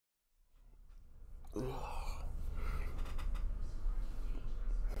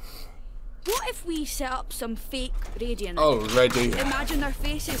What if we set up some fake radiant? Oh, ready. Imagine their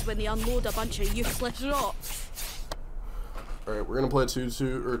faces when they unload a bunch of useless rocks. Alright, we're gonna play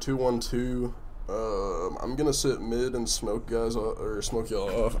 2-2 or 2-1-2. I'm gonna sit mid and smoke guys or smoke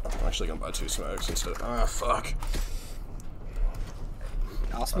y'all off. I'm actually gonna buy 2 smokes instead. Ah, fuck.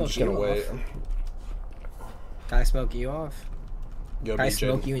 I'll smoke I'm just you gonna wait. off. Can I smoke you off? Go Can I B,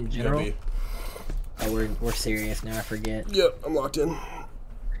 smoke Jaden. you in Go general? B. Oh, we're serious now. I forget. Yep, I'm locked in.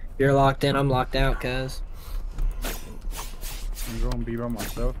 You're locked in. I'm locked out, cuz. I'm going B by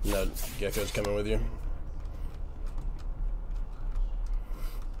myself. No, Gecko's coming with you.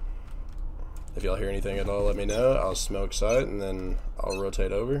 If y'all hear anything at all, let me know. I'll smoke site and then I'll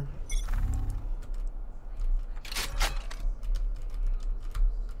rotate over.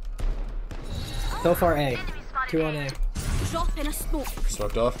 So far, A. 2 on A. Drop in a smoke.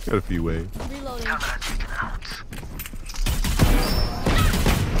 Smoked off. Got a few ways. Reloading.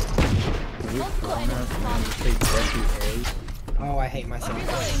 Oh, I hate myself.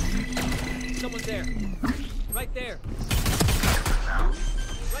 Someone's there. Right there.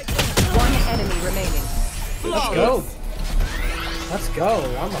 One enemy remaining. Let's go. Let's go.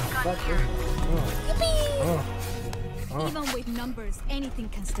 I'm a fucker. Even with numbers, anything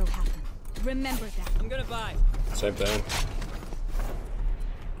can still happen. Remember that. I'm gonna buy. Same thing.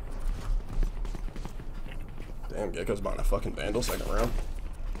 Damn, Gecko's buying a fucking Vandal second round.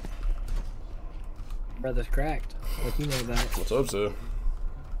 Brother's cracked. Like you know that. Let's hope so.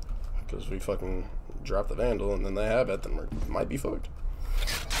 Because we fucking drop the Vandal and then they have it, then we might be fucked.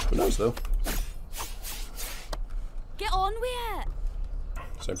 Who knows though? Get on with it.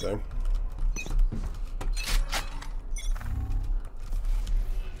 Same thing.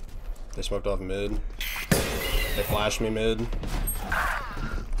 They smoked off mid. They flashed me mid.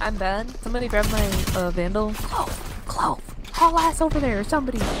 I'm bad. Somebody grab my Vandal. Clove. Haul ass over there.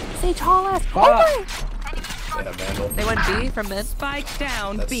 Somebody. Sage, haul ass. Oh my! They have Vandal. They went B from mid. Spike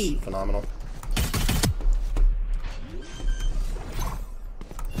down That's B. phenomenal.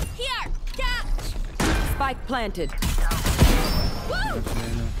 Here, catch. Spike planted. Woo!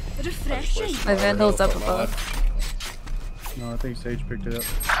 Refreshing. My Vandal's up above. No, I think Sage picked it up.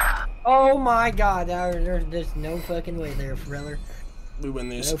 Oh my god, there's no fucking way there, Thriller. We win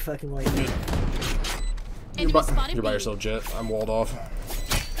these. No fucking way. Good. Enemy spotted You're by B. yourself, Jet. I'm walled off.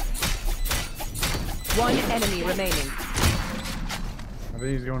 One enemy remaining. I think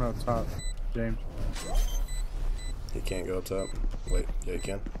he's going up top, James. He can't go up top. Wait, yeah, he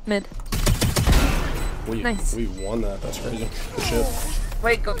can. Mid. Nice. We won that. That's crazy. Good shit.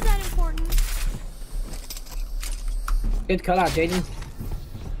 Wait, go. Was that important? Good cutout, Jaden.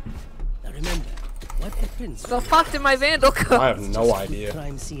 Now remember, what the prince. The fuck did my Vandal go? I have no idea.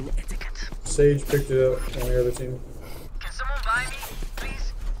 Crime scene etiquette. Sage picked it up on the other team. Can someone buy me,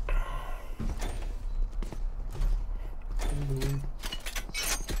 please?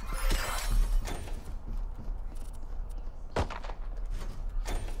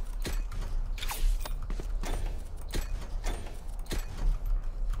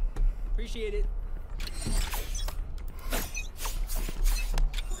 Appreciate it.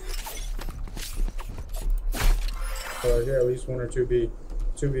 Here, at least 1 or 2 B.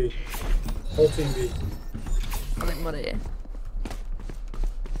 2 B. Whole team B.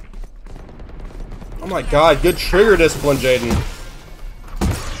 Oh my god, good trigger discipline, Jaden.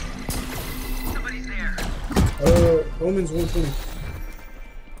 Somebody's there. Omen's 120.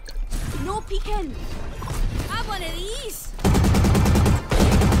 No peeking. Have one of these.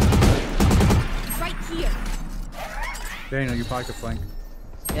 Right here. Daniel, you probably could flank.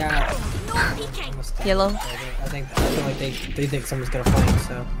 Yeah. No peeking. Yellow. I feel like they think someone's gonna flank,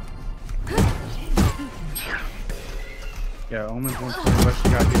 so. Yeah, Omen's 120 unless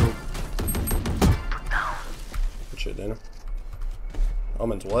you got healed. Good shit, Dana.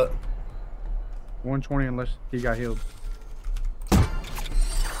 Omen's what? 120 unless he got healed.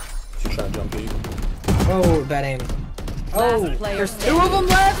 She's trying to jump deep. Oh, bad aim. Oh, player there's 2 of them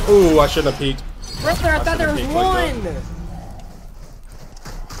left? Ooh, I shouldn't have peeked. Right there, I thought there was should've peeked like one!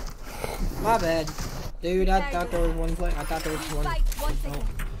 My bad. Dude, I thought there was one play. I thought there was one. Fight 1 second.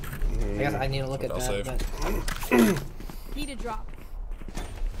 I guess I need to look at I'll that. save. But... Need a drop.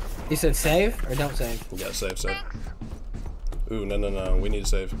 You said save or don't save? Yeah, save. Ooh, no. We need to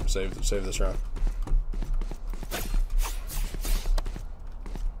save. Save this round.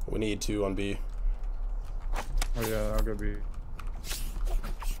 We need 2 on B. Oh yeah, I'll go B.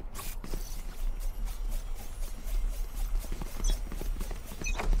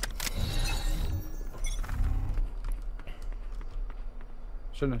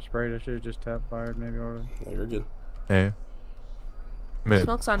 Shouldn't have sprayed. I should have just tap fired maybe already. No, you're good. Hey. Mid.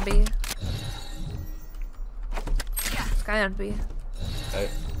 Smoke's on B. Sky on B. Hey,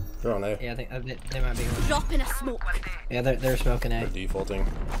 they're on A. Yeah, I think they might be going. Drop in a smoke. Yeah, they're smoking They're A. defaulting.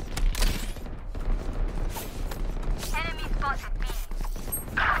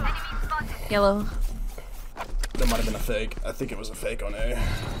 Yellow. That might have been a fake. I think it was a fake on A.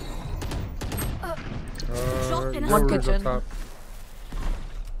 Drop in a One smoke. kitchen. Top.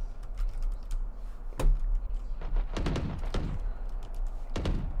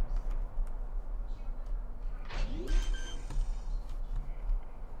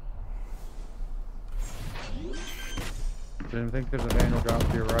 Didn't think there's a Vandal drop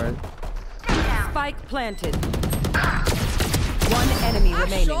to your right. Spike planted. One enemy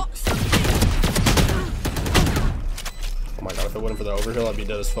remaining. Shots. Oh my god, if it wasn't for the overhill, I'd be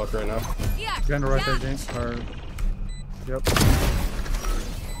dead as fuck right now. Yeah. Vandal right there, yeah. James. Or, yep.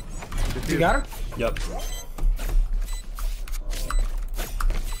 You got her? Yep.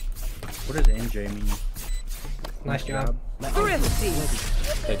 What does MJ mean? Nice job. Thrifty.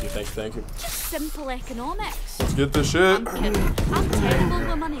 Thank you, thank you, thank you. Simple economics. Let's get this shit. I'm terrible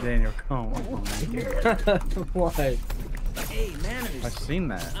with money. Daniel, come on. What? Hey, manners. I've seen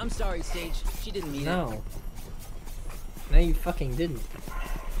that. I'm sorry, Sage. She didn't mean it. No. No, you fucking didn't.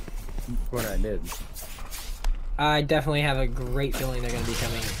 What I did. I definitely have a great feeling they're gonna be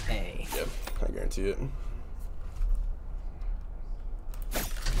coming A. Yep, I guarantee it.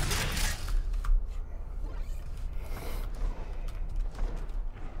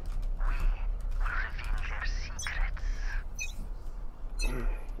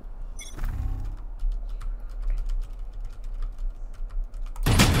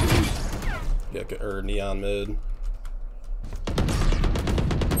 Yeah, or neon mid.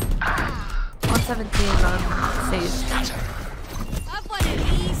 117 on Sage. I've one of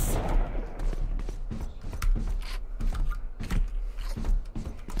these.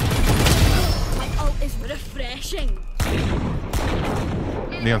 My ult is refreshing.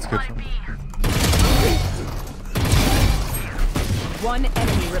 Neon's kitchen. One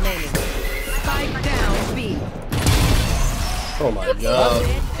enemy remaining. Spike down B. Oh my god.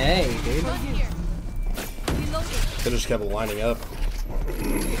 Hey, dude. Here. Reloading. They just kept lining up.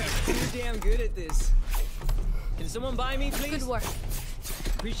 You're damn good at this. Can someone buy me, please? Good work.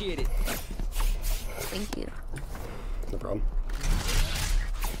 Appreciate it. Thank you. No problem.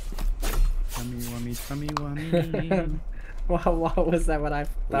 Tummy, wummy, tummy, wummy. What was that? What I Me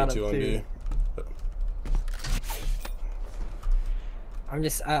thought too of on too. B. I'm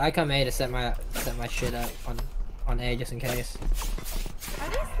just I come A to set my shit up on A just in case. Are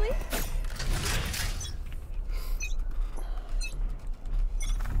they asleep?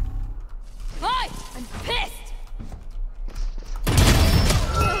 Hi! I'm pissed!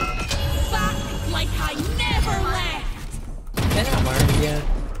 Back like I never left! Can I learn yet?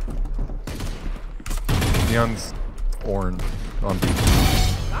 Neon's orange on B.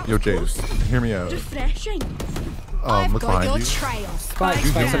 Yo, Jace, hear me out. Refreshing. I've Look got behind your you. trail. Spikes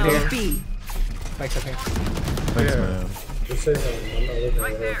up Down here. B. Spikes up here. Thanks, Yeah. man. Just say something. I'm not looking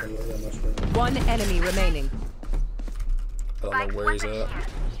at it. I'm looking at my screen. One enemy remaining. I don't know where he's at.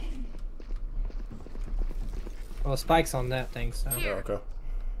 Well, Spike's on that thing, so. Oh, okay.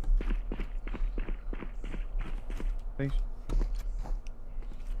 Thanks.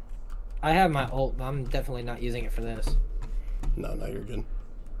 I have my ult, but I'm definitely not using it for this. No, no, you're good.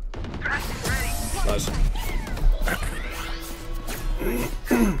 Nice.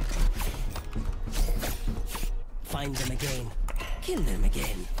 Find them again. Kill them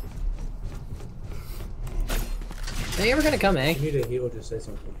again. They ever gonna come A? You need a heal, just say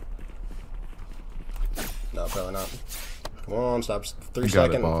something. No, probably not. Come on, stop. You 3 got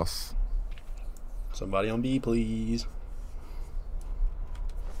it, seconds. boss. Somebody on B, please.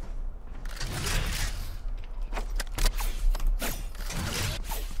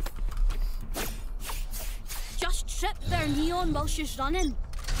 Just trip their neon while she's running.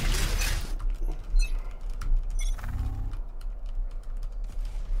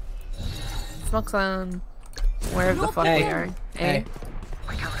 Smoke's on where the fuck Hey. we are. Hey.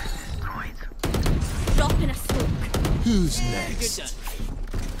 Drop in a smoke. Good done.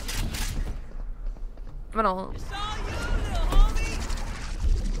 I'm gonna Is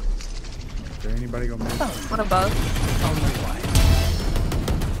there anybody gonna miss? one above.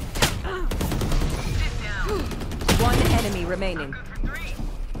 One enemy remaining.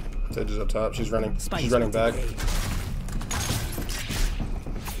 Sage is up top. She's running. Spice She's running back.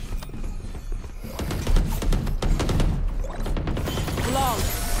 Long.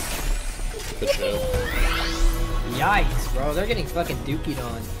 Good shit. Yikes, bro. They're getting fucking dookied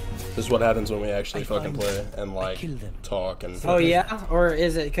on. This is what happens when we actually fucking play and like talk and. Oh yeah, or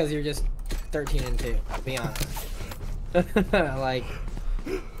is it because you're just 13 and 2? Be honest. Like.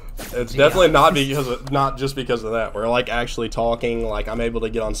 It's definitely not just because of that. We're like actually talking. Like I'm able to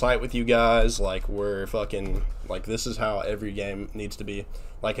get on site with you guys. Like we're fucking like this is how every game needs to be.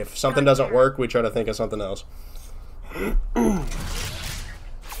 Like if something doesn't work, we try to think of something else.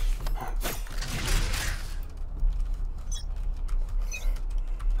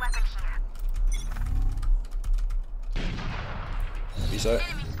 You say?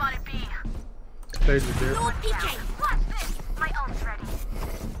 Stage is here. No peeking. Watch this. My ult's ready.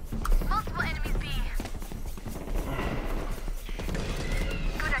 Multiple enemies B.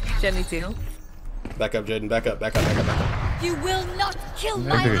 Good attempt. Jenny too. Back up, Jaden. Back up. Back up. Back up. Back up. You will not kill Yeah,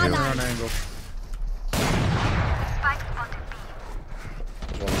 my dude, On ally. angle. Spike spotted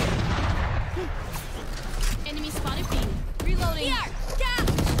B. Enemy spotted B. Reloading. Here. Gap.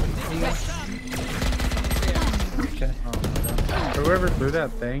 Okay. Oh, my God. Whoever threw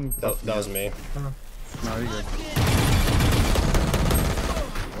that thing. That was me. No, you good.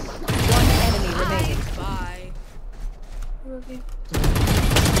 One enemy remaining. Bye.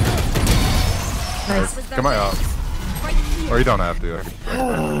 Nice. Come on out. Or you don't have to.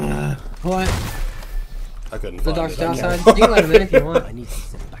 What? I couldn't The find dark it. outside. You can let him in if you want.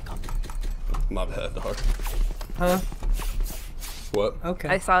 My bad, dog. Huh? What? Okay.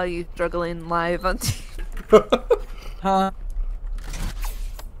 I saw you struggling live on TV. Huh?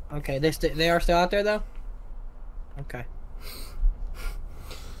 Okay, they are still out there though? Okay.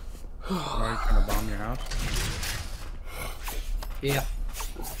 Are you trying to bomb your house? Yeah.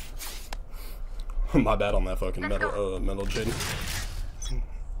 My bad on that fucking metal Jaden.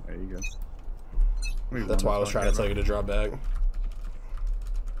 There you go. That's why I was trying to tell you to drop back.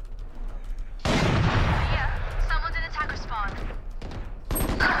 Yeah. Someone's in attacker spawn.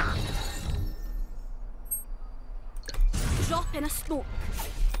 Drop in a smoke.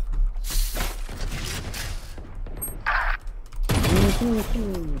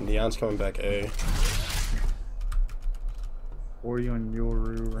 Neon's coming back A. Or you on your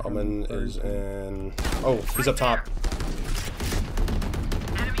roof. Alman is in. Oh, he's up top.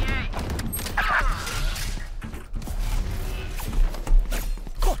 Enemy A.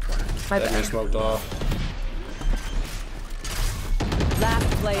 My That bad. smoked off. Last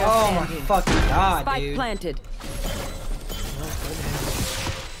player Oh my standing. fucking god, Spike dude. planted.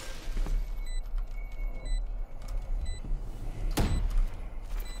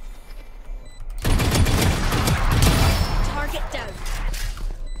 Target down.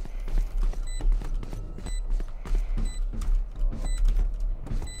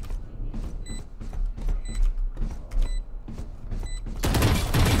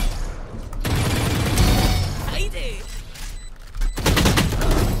 Heidi.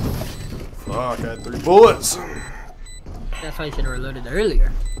 Fuck, I had 3 bullets. That's why you should have reloaded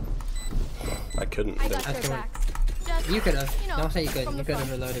earlier. I couldn't. I got That's your gonna- backs. Just, You could have. you know, Don't say you couldn't. from You the could have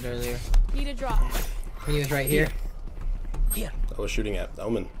front. reloaded earlier. Need a drop. When he was right here. I was shooting at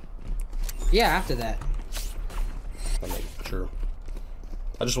Omen. Yeah, after that. I mean, true.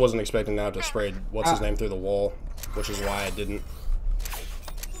 I just wasn't expecting now to spray what's his name through the wall, which is why I didn't.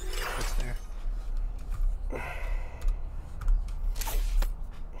 That's fair.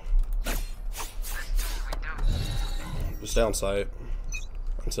 Just stay on site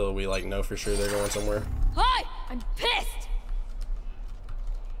until we like know for sure they're going somewhere. Hi! I'm pissed!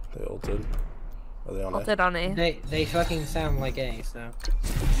 They ulted. Are they on I'll A? sit on A. They fucking sound like A, so.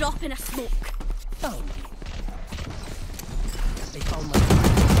 Drop in a smoke.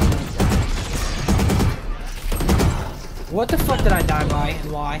 What the fuck did I die by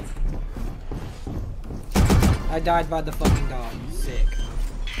and why? I died by the fucking dog. Sick.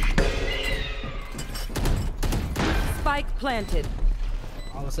 Spike planted.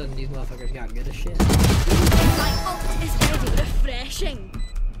 All of a sudden these motherfuckers got good as shit. My ult is ready. Refreshing.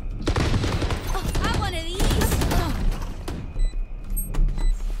 Oh, I want one of these. Oh.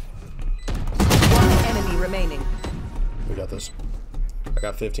 One enemy remaining. We got this. I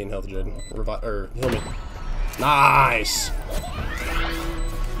got 15 health, Jaden. Heal me. Nice!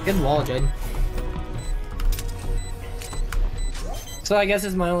 Good wall, Jaden. So I guess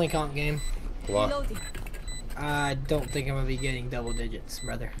it's my only comp game. Why? Loading. I don't think I'm gonna be getting double digits,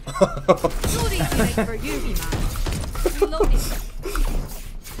 brother. Loading right for you, man. Loading.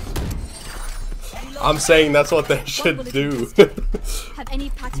 I'm saying that's what they should do. Have any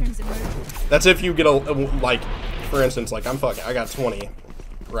patterns emerged? That's if you get a like, for instance, like I got 20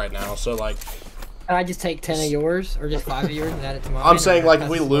 right now, so like, Can I just take 10 of yours or just 5 of yours and add it to mine? I'm saying, or like, if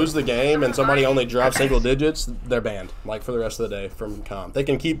pass we it lose forward? the game and somebody only drops single digits, they're banned, like, for the rest of the day from comp. They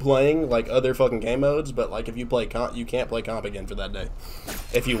can keep playing, like, other fucking game modes, but, like, if you play comp, you can't play comp again for that day.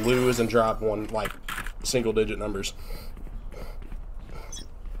 If you lose and drop one, like, single digit numbers.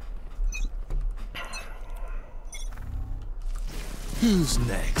 Who's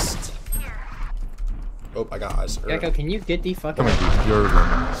next? Oh, I got eyes. Gecko, can you get the fucking... Come here, dude. You're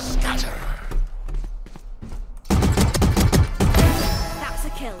the Scatter. That's a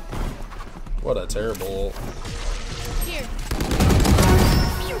kill. What a terrible... Here.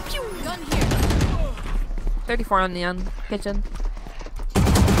 Pew pew. Gun here. 34 on the kitchen.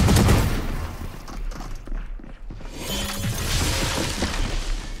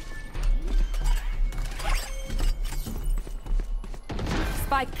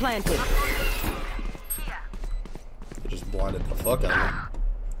 Spike planted. It just blinded the fuck out of me.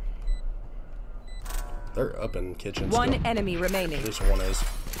 They're up in kitchen One still. enemy remaining. At least one is.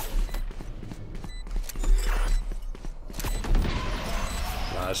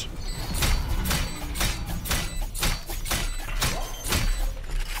 Nice.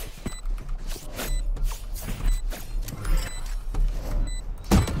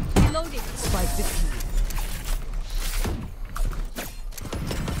 Reloading. Spike defeated.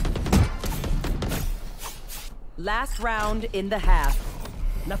 Last round in the half.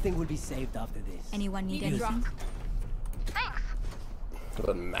 Nothing will be saved after this. Anyone need Use anything?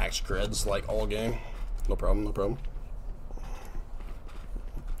 But max creds like all game. No problem, no problem.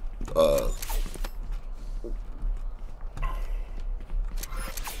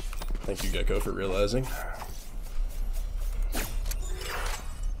 Thank you, Gecko, for realizing.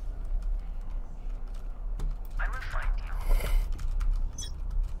 I will find you.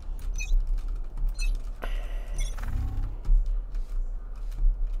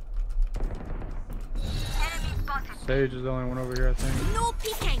 Enemy spotted. Sage is the only one over here, I think. No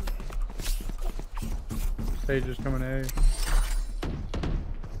peeking. Sage is coming A.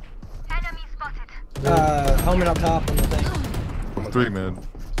 Enemy spotted. Omen up top on the thing. 3 mid.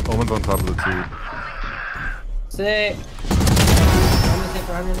 Omen's on top of the 2. Sick. Omen's hit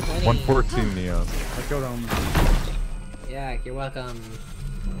for 120. 114 neon. I killed him. Yeah, you're welcome.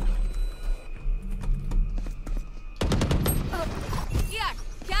 Here.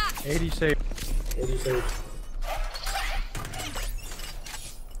 Cat. 80 Sage. 80 Sage.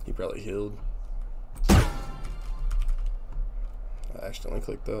 He probably healed. I accidentally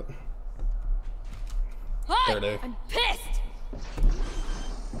clicked that. Hi. There it is. I'm pissed.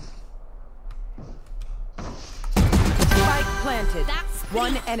 Spike planted. That's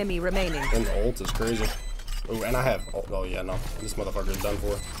One enemy remaining. And the ult is crazy. Oh, and I have ult. Oh, yeah, no. This motherfucker's done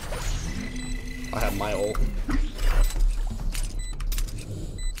for. I have my ult.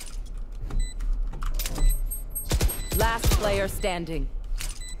 Last player standing.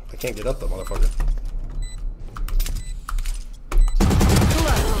 I can't get up that motherfucker.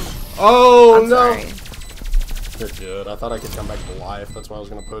 Oh, I'm no! sorry. You're good. I thought I could come back to life. That's why I was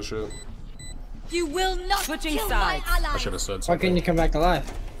gonna push it. You will not Switching kill sides. my ally. I should have said Why something. couldn't you come back to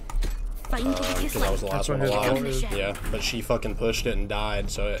life? Find his Because I was the last one That's what his alive. ult is. Yeah, but she fucking pushed it and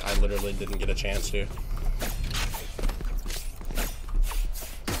died, so I literally didn't get a chance to.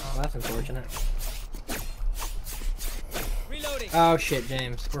 Oh, that's unfortunate. Reloading. Oh shit,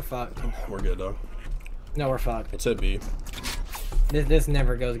 James. We're fucked. We're good though. No, we're fucked. It's a B. This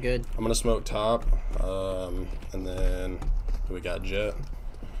never goes good. I'm gonna smoke top, and then we got Jet.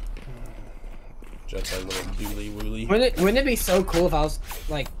 Jet's our little dooley woolly. Wouldn't it be so cool if I was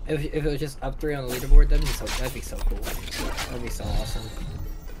like if it was just up 3 on the leaderboard? That'd be so cool. That'd be so awesome.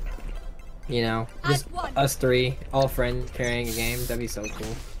 You know, just one. us 3, all friends carrying a game. That'd be so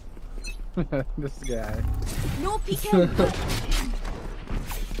cool. This guy. No peeking.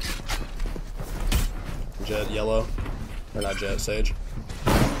 Jet yellow, or not Jet, Sage.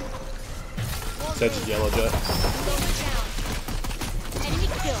 Sage is yellow, Jet. Enemy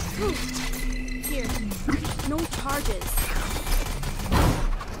kill. Here. No charges.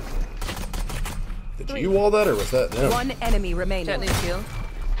 Did you wall that or was that them? One enemy remaining. Jet needs heal.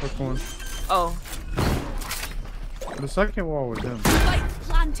 Which one? Oh. The second wall was him. Spike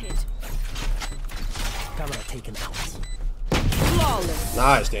planted. Camera taken out. Flawless.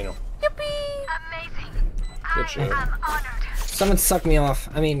 Nice, Daniel. Amazing. Good shit. I'm honored. Someone sucked me off.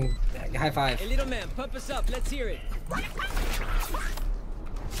 I mean, high five. Hey, little man, pump us up. Let's hear it.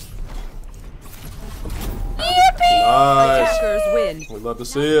 Nice. Attackers win. We'd love to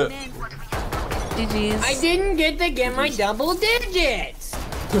see it. GG's. I didn't get to get my double digits.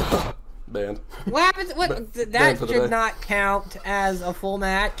 Banned. What happens? What Banned that for the should day. not count as a full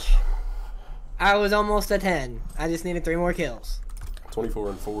match. I was almost at 10. I just needed 3 more kills.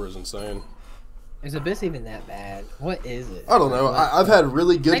 24 and 4 is insane. Is Abyss even that bad? What is it? I don't know. I've had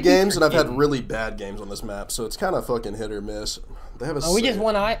really good Might be games and I've had forgiving. really bad games on this map, so it's kind of fucking hit or miss. They have a. Oh, we just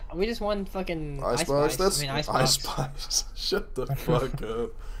won. We just won fucking Ice Ice Spice. Spice. That's I mean, Ice Ice Box. Spice. Shut the fuck up.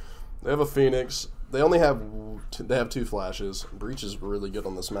 They have a Phoenix. They only have. They have 2 flashes. Breach is really good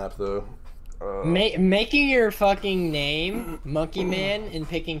on this map though. Making your fucking name Monkey Man and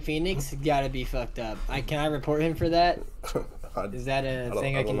picking Phoenix gotta be fucked up. Can I report him for that? Is that a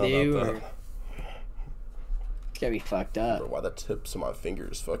thing I can do? Or... It's gotta be fucked up. Bro, why the tips of my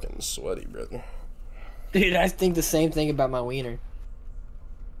fingers fucking sweaty, brother? Dude, I think the same thing about my wiener.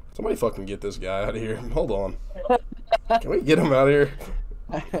 Somebody fucking get this guy out of here. Hold on. Can we get him out of here?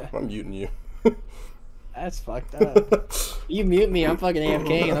 I'm muting you. That's fucked up. You mute me, I'm fucking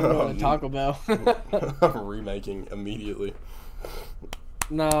AFK and I'm going to Taco Bell. I'm remaking immediately.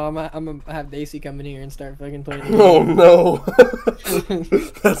 No, I'm gonna have Daisy come in here and start fucking playing. Oh no.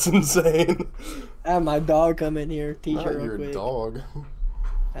 That's insane. I have my dog come in here, teach her Not real your quick. dog.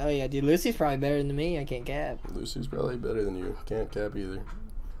 Oh yeah, dude, Lucy's probably better than me. I can't cap. Lucy's probably better than you. Can't cap either.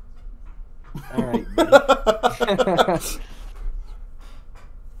 Alright.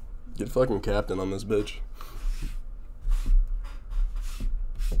 Get fucking captain on this bitch.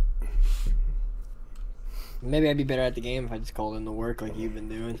 Maybe I'd be better at the game if I just called in to work like you've been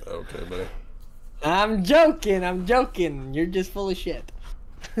doing. Okay, buddy. I'm joking. You're just full of shit.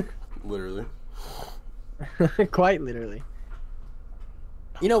 Literally. Quite literally.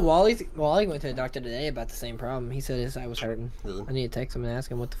 You know, Wally went to the doctor today about the same problem. He said his eye was hurting. Really? I need to text him and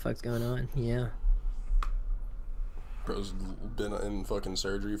ask him what the fuck's going on. Yeah. Bro's been in fucking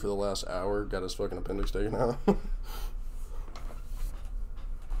surgery for the last hour. Got his fucking appendix taken out.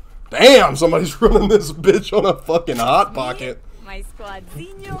 Damn, somebody's running this bitch on a fucking hot pocket. My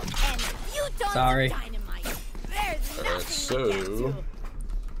squadzinho and you don't Sorry. dynamite. There's Alright, nothing so... we can't do.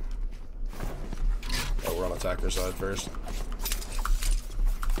 Oh, we're on attacker side first.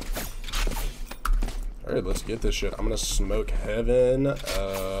 Alright, let's get this shit. I'm gonna smoke heaven, and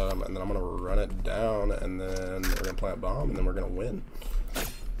then I'm gonna run it down, and then we're gonna plant bomb, and then we're gonna win.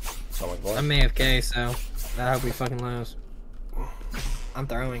 Sound like I'm AFK, so I hope we fucking lose. I'm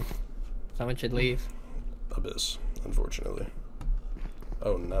throwing. Someone should leave. Abyss, unfortunately.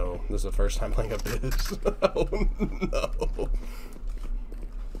 Oh no, this is the first time playing Abyss. Oh no.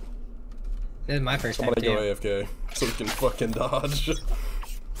 This is my first Somebody time go too. AFK so we can fucking dodge.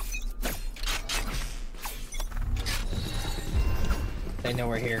 They know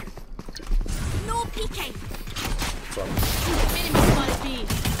we're here. No peeking. Sorry. Enemy spotted B.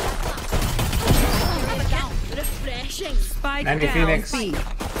 Oh, down. Refreshing. Spike Enemy down. Phoenix. B.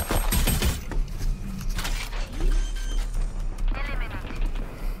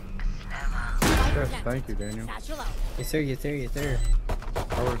 Yes, thank you, Daniel. Satchel out. Yes sir, yes sir, yes sir.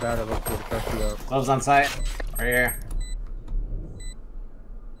 I would've died. I looked for the cut you up. Gloves on site. Right here.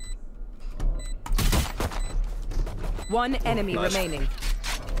 One enemy Nice. remaining.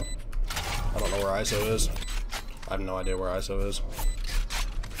 I don't know where ISO is. I have no idea where ISO is.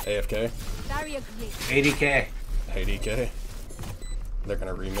 AFK? Barrier great. 80k. Hey DK. They're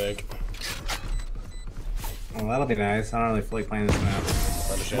gonna remake. Well, that'll be nice. I don't really feel like playing this map.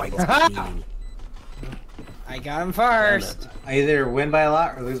 Understandable. I got him first. I either win by a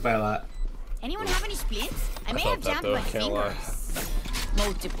lot or lose by a lot. Anyone have any splints? I may thought have that, jammed though, my can't lie. fingers.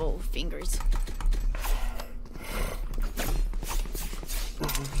 Multiple fingers.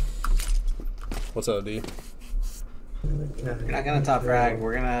 What's up, D? We're not gonna top frag.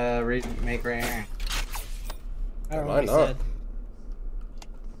 We're gonna remake right here. I don't know Why what he not? said.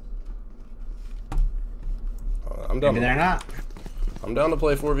 I'm down. Maybe they're not. I'm down to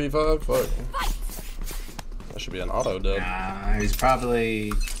play 4v5. Fuck. That should be an auto dub. Nah, he's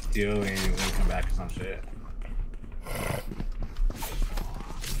probably doing and he'll come back or some shit.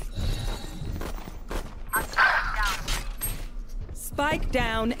 Spike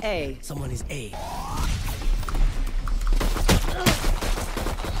down A. Someone is A.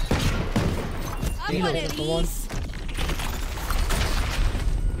 I'm one of these.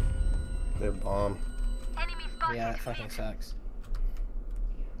 They have bomb. Yeah, that fucking sucks.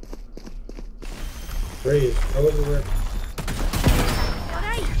 Breathe. Go everywhere.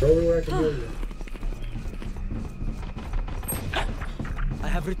 Alright. Go everywhere I can hear you. I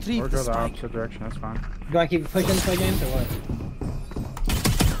have Or retrieved go the the spike. opposite direction. That's fine. Do I keep pushing play games or what?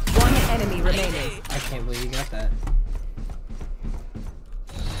 One enemy remaining. I can't believe you got that.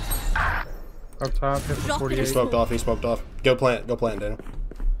 Up top, hit for Drop it. 48. He smoked off. He smoked off. Go plant. Go plant, Daniel.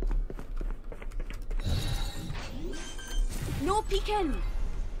 No peeking.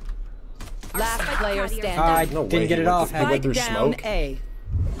 Last player standing. I No way didn't get he it went off. through- he went through Spike down smoke. A.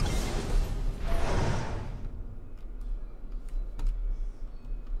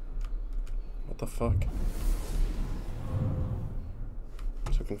 What the fuck?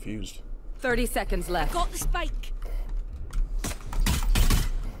 I'm so confused. 30 seconds left. Got the spike.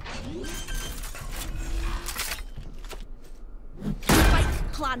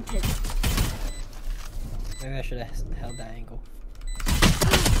 Spike planted. Maybe I should have held that angle.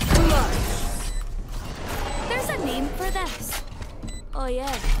 There's a name for this. Oh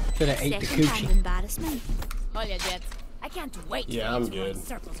yeah. Should have ate the Second-hand coochie. embarrassment. Oh yeah, Jet. I can't wait to Yeah, I'm get you run good.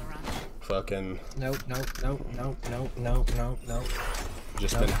 circles around. Fucking Nope, nope, nope, nope, nope, nope, nope, nope.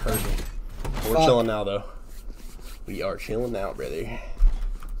 just been hurting. We're Fuck. chilling now though. We are chilling now, brother.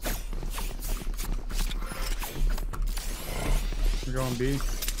 We're going B.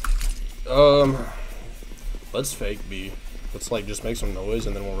 Let's fake B. Let's like just make some noise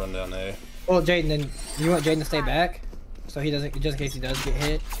and then we'll run down A. Well, Jaden, then you want Jaden to stay back, so he doesn't, just in case he does get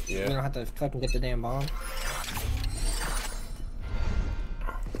hit. Yeah. We don't have to fucking get the damn bomb.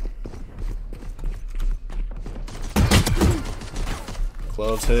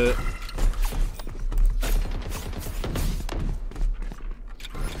 Close hit.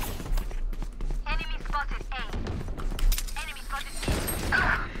 Enemy spotted A. Enemy spotted B.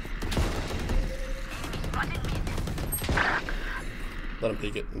 Enemy spotted mid. Let him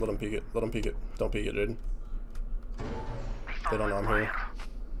peek it. Let him peek it. Let him peek it. Don't peek it, Jaden. They don't know I'm here.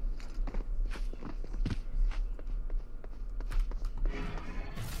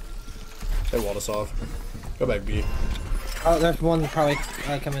 They walled us off. Go back B. Oh, there's one probably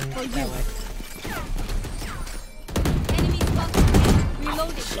coming that way. Enemy spotted.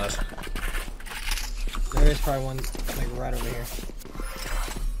 Reloaded. Nice. There is probably one like right over here.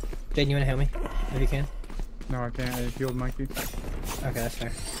 Jaden, you wanna help me? If you can. No, I can't. I healed Mikey. Okay, that's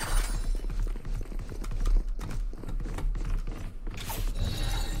fair.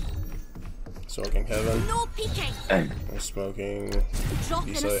 Smoking heaven. No peeking. I'm smoking. Drop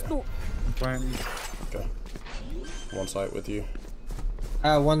in a site. smoke. I'm planting. Okay. One site with you.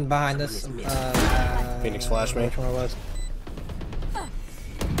 One behind us. Phoenix flash me. Which one it was?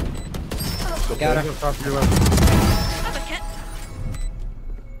 Go Got pick. her. Top of your left. Have a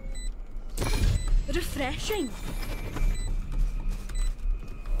kit. Refreshing.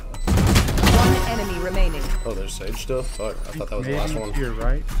 One enemy remaining. Oh, there's Sage still? Fuck, I thought that was the last Maybe one. to your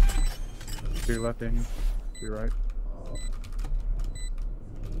right. To your left, Daniel. To your right.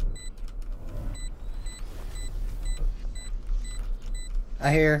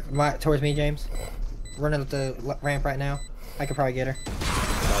 I hear towards me, James. Running up the ramp right now. I could probably get her.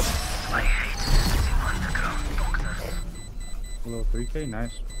 A little 3K,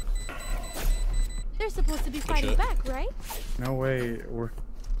 nice. They're supposed to be fighting shit. back, right? No way, we're...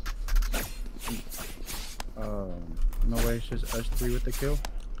 no way, it's just us three with the kill.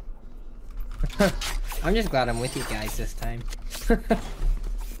 I'm just glad I'm with you guys this time.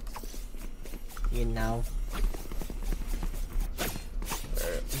 You know.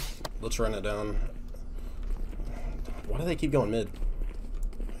 Alright, let's run it down. Why do they keep going mid?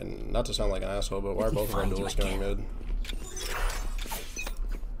 And not to sound like an asshole, but why are both of our duelists going mid?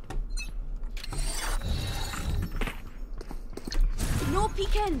 No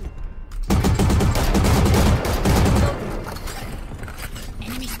peeking.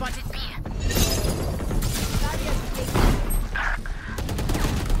 Enemy spotted B.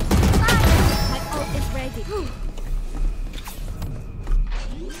 My ult is ready.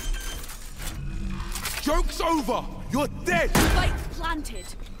 Joke's over! You're dead! Spike planted.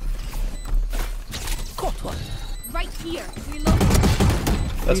 Got one. Right here. Reload.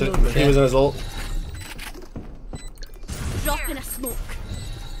 That's it. He was in his ult. Drop in a smoke.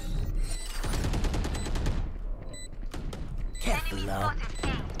 Careful now.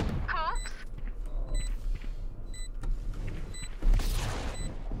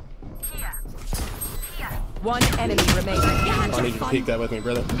 One enemy remaining. I need you to peek that with me,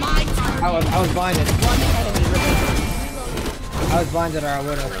 brother. My turn. I was blinded. One enemy remaining. I was blinded or I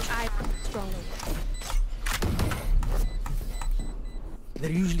would've. They're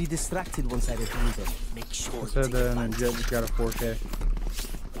usually distracted once I retrieve them. Make sure I said that and then Jet just got a 4K.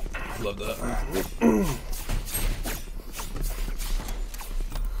 Love that.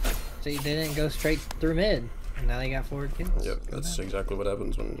 See, they didn't go straight through mid, and now they got forward kills. Yep, that's exactly what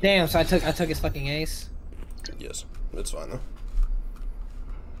happens when... Damn, so I took his fucking ace. Yes, it's fine though.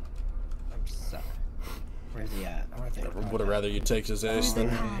 I'm sorry. Where's he at? I want to take Would have rather you take his ace than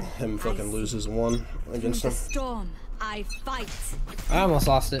him fucking lose his one against him. Storm. I fight. I almost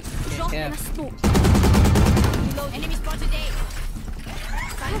lost it. Drop in Yeah. a smoke. Reload. Enemy spotted A.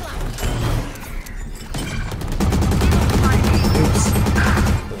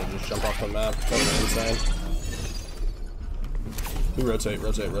 Just jump off the map. That's insane. You rotate.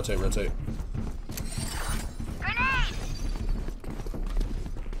 Last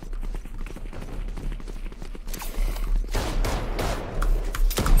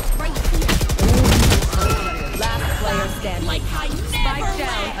player standing. Spike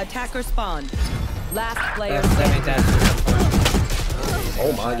down. Attacker spawn. Last player standing.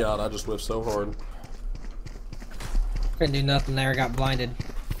 Oh my god, I just whiffed so hard. Couldn't do nothing there, got blinded.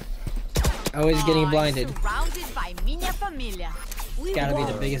 Always getting blinded. Surrounded by minha familia. It's gotta be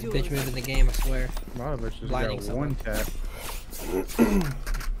the biggest bitch move in the game, I swear. A lot of us just Blinding got someone. one tap.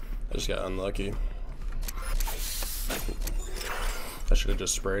 I just got unlucky. I should have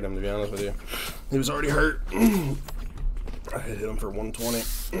just sprayed him, to be honest with you. He was already hurt. I hit him for 120.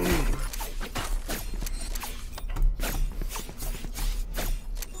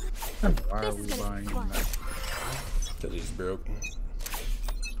 Why are we buying that? Because he's broke.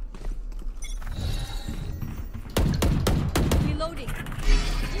 Reloading.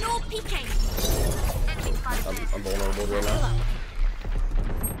 No peeking. I'm vulnerable right now.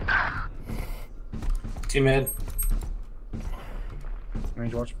 Two mid.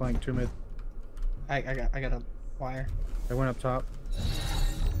 Range watch flank, 2 mid. I got a wire. They went up top.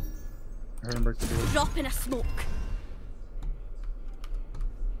 I heard him break the door. Drop in a smoke.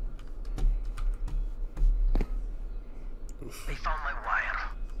 They found my wire.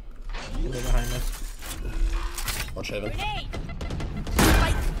 They're behind us. Watch heaven. Grenade.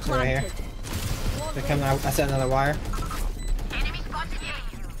 Spike They're right here. planted. They're coming out. I set another wire. Enemy spotted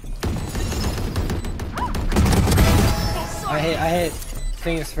A. I hit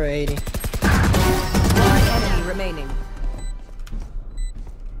Phoenix for 80. One enemy remaining.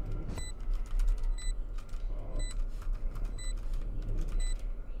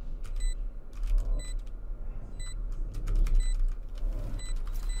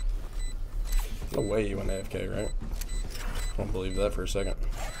 No way you went AFK, right? I don't believe that for a second.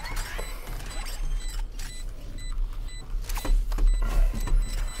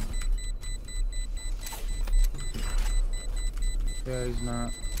 Yeah, he's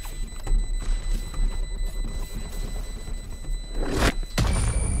not.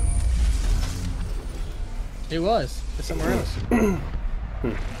 It was. It's somewhere else.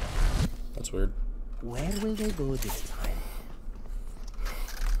 That's weird. Where will they go this time?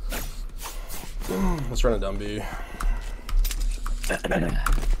 Let's run a dumb B.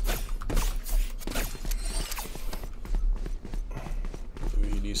 We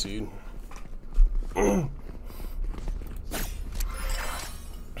DC'd.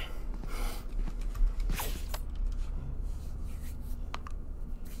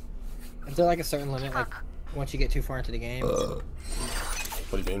 Is there like a certain limit, like once you get too far into the game, What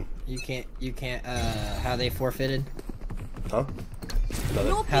do you mean? you can't how they forfeited? Huh?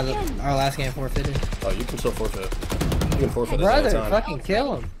 No How peeking. our last game forfeited? Oh, you can still forfeit. You can forfeit at Brother, any time. fucking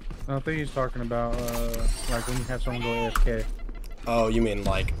kill him. I don't think he's talking about like when you have someone go AFK. Oh, you mean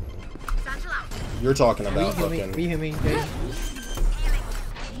like... You're talking about Will you fucking... hear me, dude?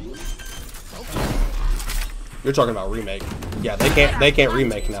 You're talking about remake. Yeah, they can't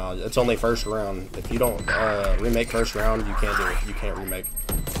remake now. It's only first round. If you don't remake first round, you can't do it. You can't remake.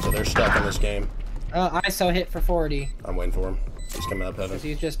 So they're stuck in this game. ISO hit for 40. I'm waiting for him. He's coming up heaven. Cause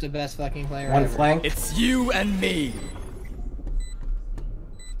he's just the best fucking player One ever. flank. It's you and me.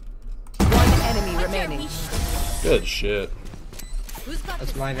 One enemy remaining. Good shit. Who's got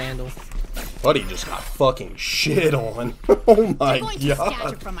That's my Vandal. Buddy just got fucking shit on. Oh my going to scatter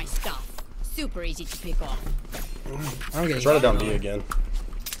god. from my stuff. Super easy to pick off. I'm getting Let's run it down B again.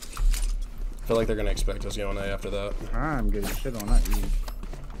 I feel like they're gonna expect us going A after that. I'm getting shit on, not you.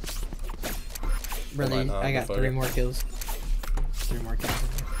 Brother, might not, I got but 3 fuck it. more kills. 3 more kills.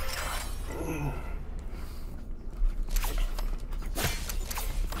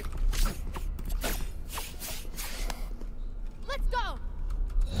 Let's go.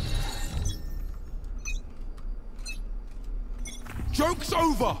 Joke's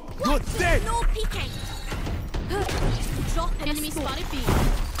over. You're dead. No peeking. Drop in enemy spotted B.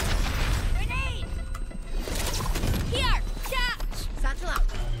 Grenade. Here. Catch. Satchel out.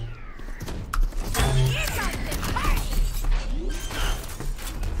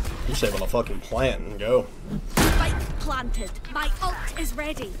 You're just able to fucking plant and go. Spike planted. My ult is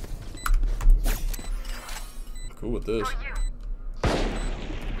ready. Cool with this.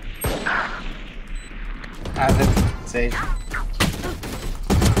 Sage.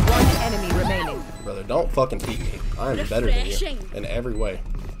 One enemy remaining. Brother, don't fucking beat me. I am better than you in every way.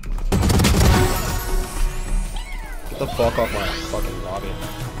 Get the fuck off my fucking lobby.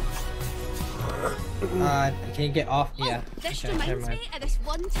 Can you get off? Yeah. This Okay, never reminds mind. me of this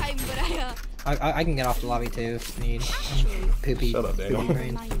one time where I can get off the lobby too if you need. I'm poopy. Shut up, Daniel. Poopy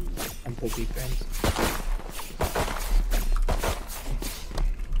brains. I'm poopy brains.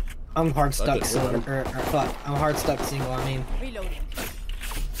 I'm hard stuck single. Fuck. I'm hard stuck single. I mean. reloading.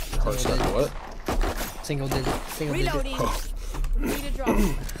 Hard stuck what? Single digit. Single Reloading. digit. Need a drop.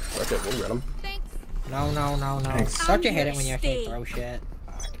 Okay, we'll get him. No. Thanks. Don't you hit it when you actually throw shit.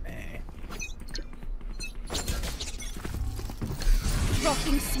 Fuck me.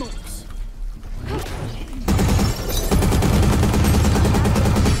 Rocking smokes.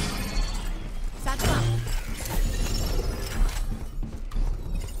 That's up.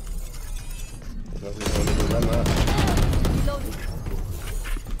 Nobody's going to run that. Reloading.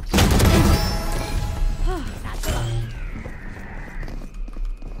 That's up.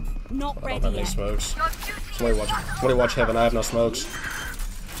 Not I don't ready have any yet. smokes. Somebody watch Heaven. I have no smokes.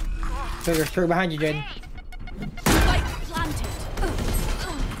 Trigger behind you, Jaden. Spike planted.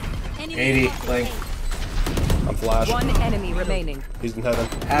 Enemy 80, spotted. like. I'm flash. One enemy remaining. He's in Heaven.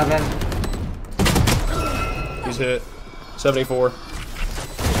 Heaven. He's hit. 74.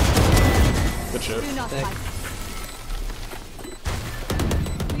 Good shit. Do not fight.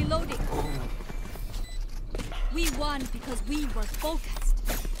 Reloading. We won because we were focused.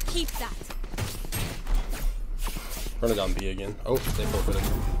 Keep that. Running down B again. Oh, they forfeited.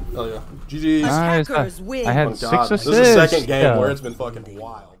 Oh yeah. GG's. Nice. Attackers win. I had Oh, 6 God. assists. This is the second game Yeah. where it's been fucking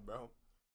wild.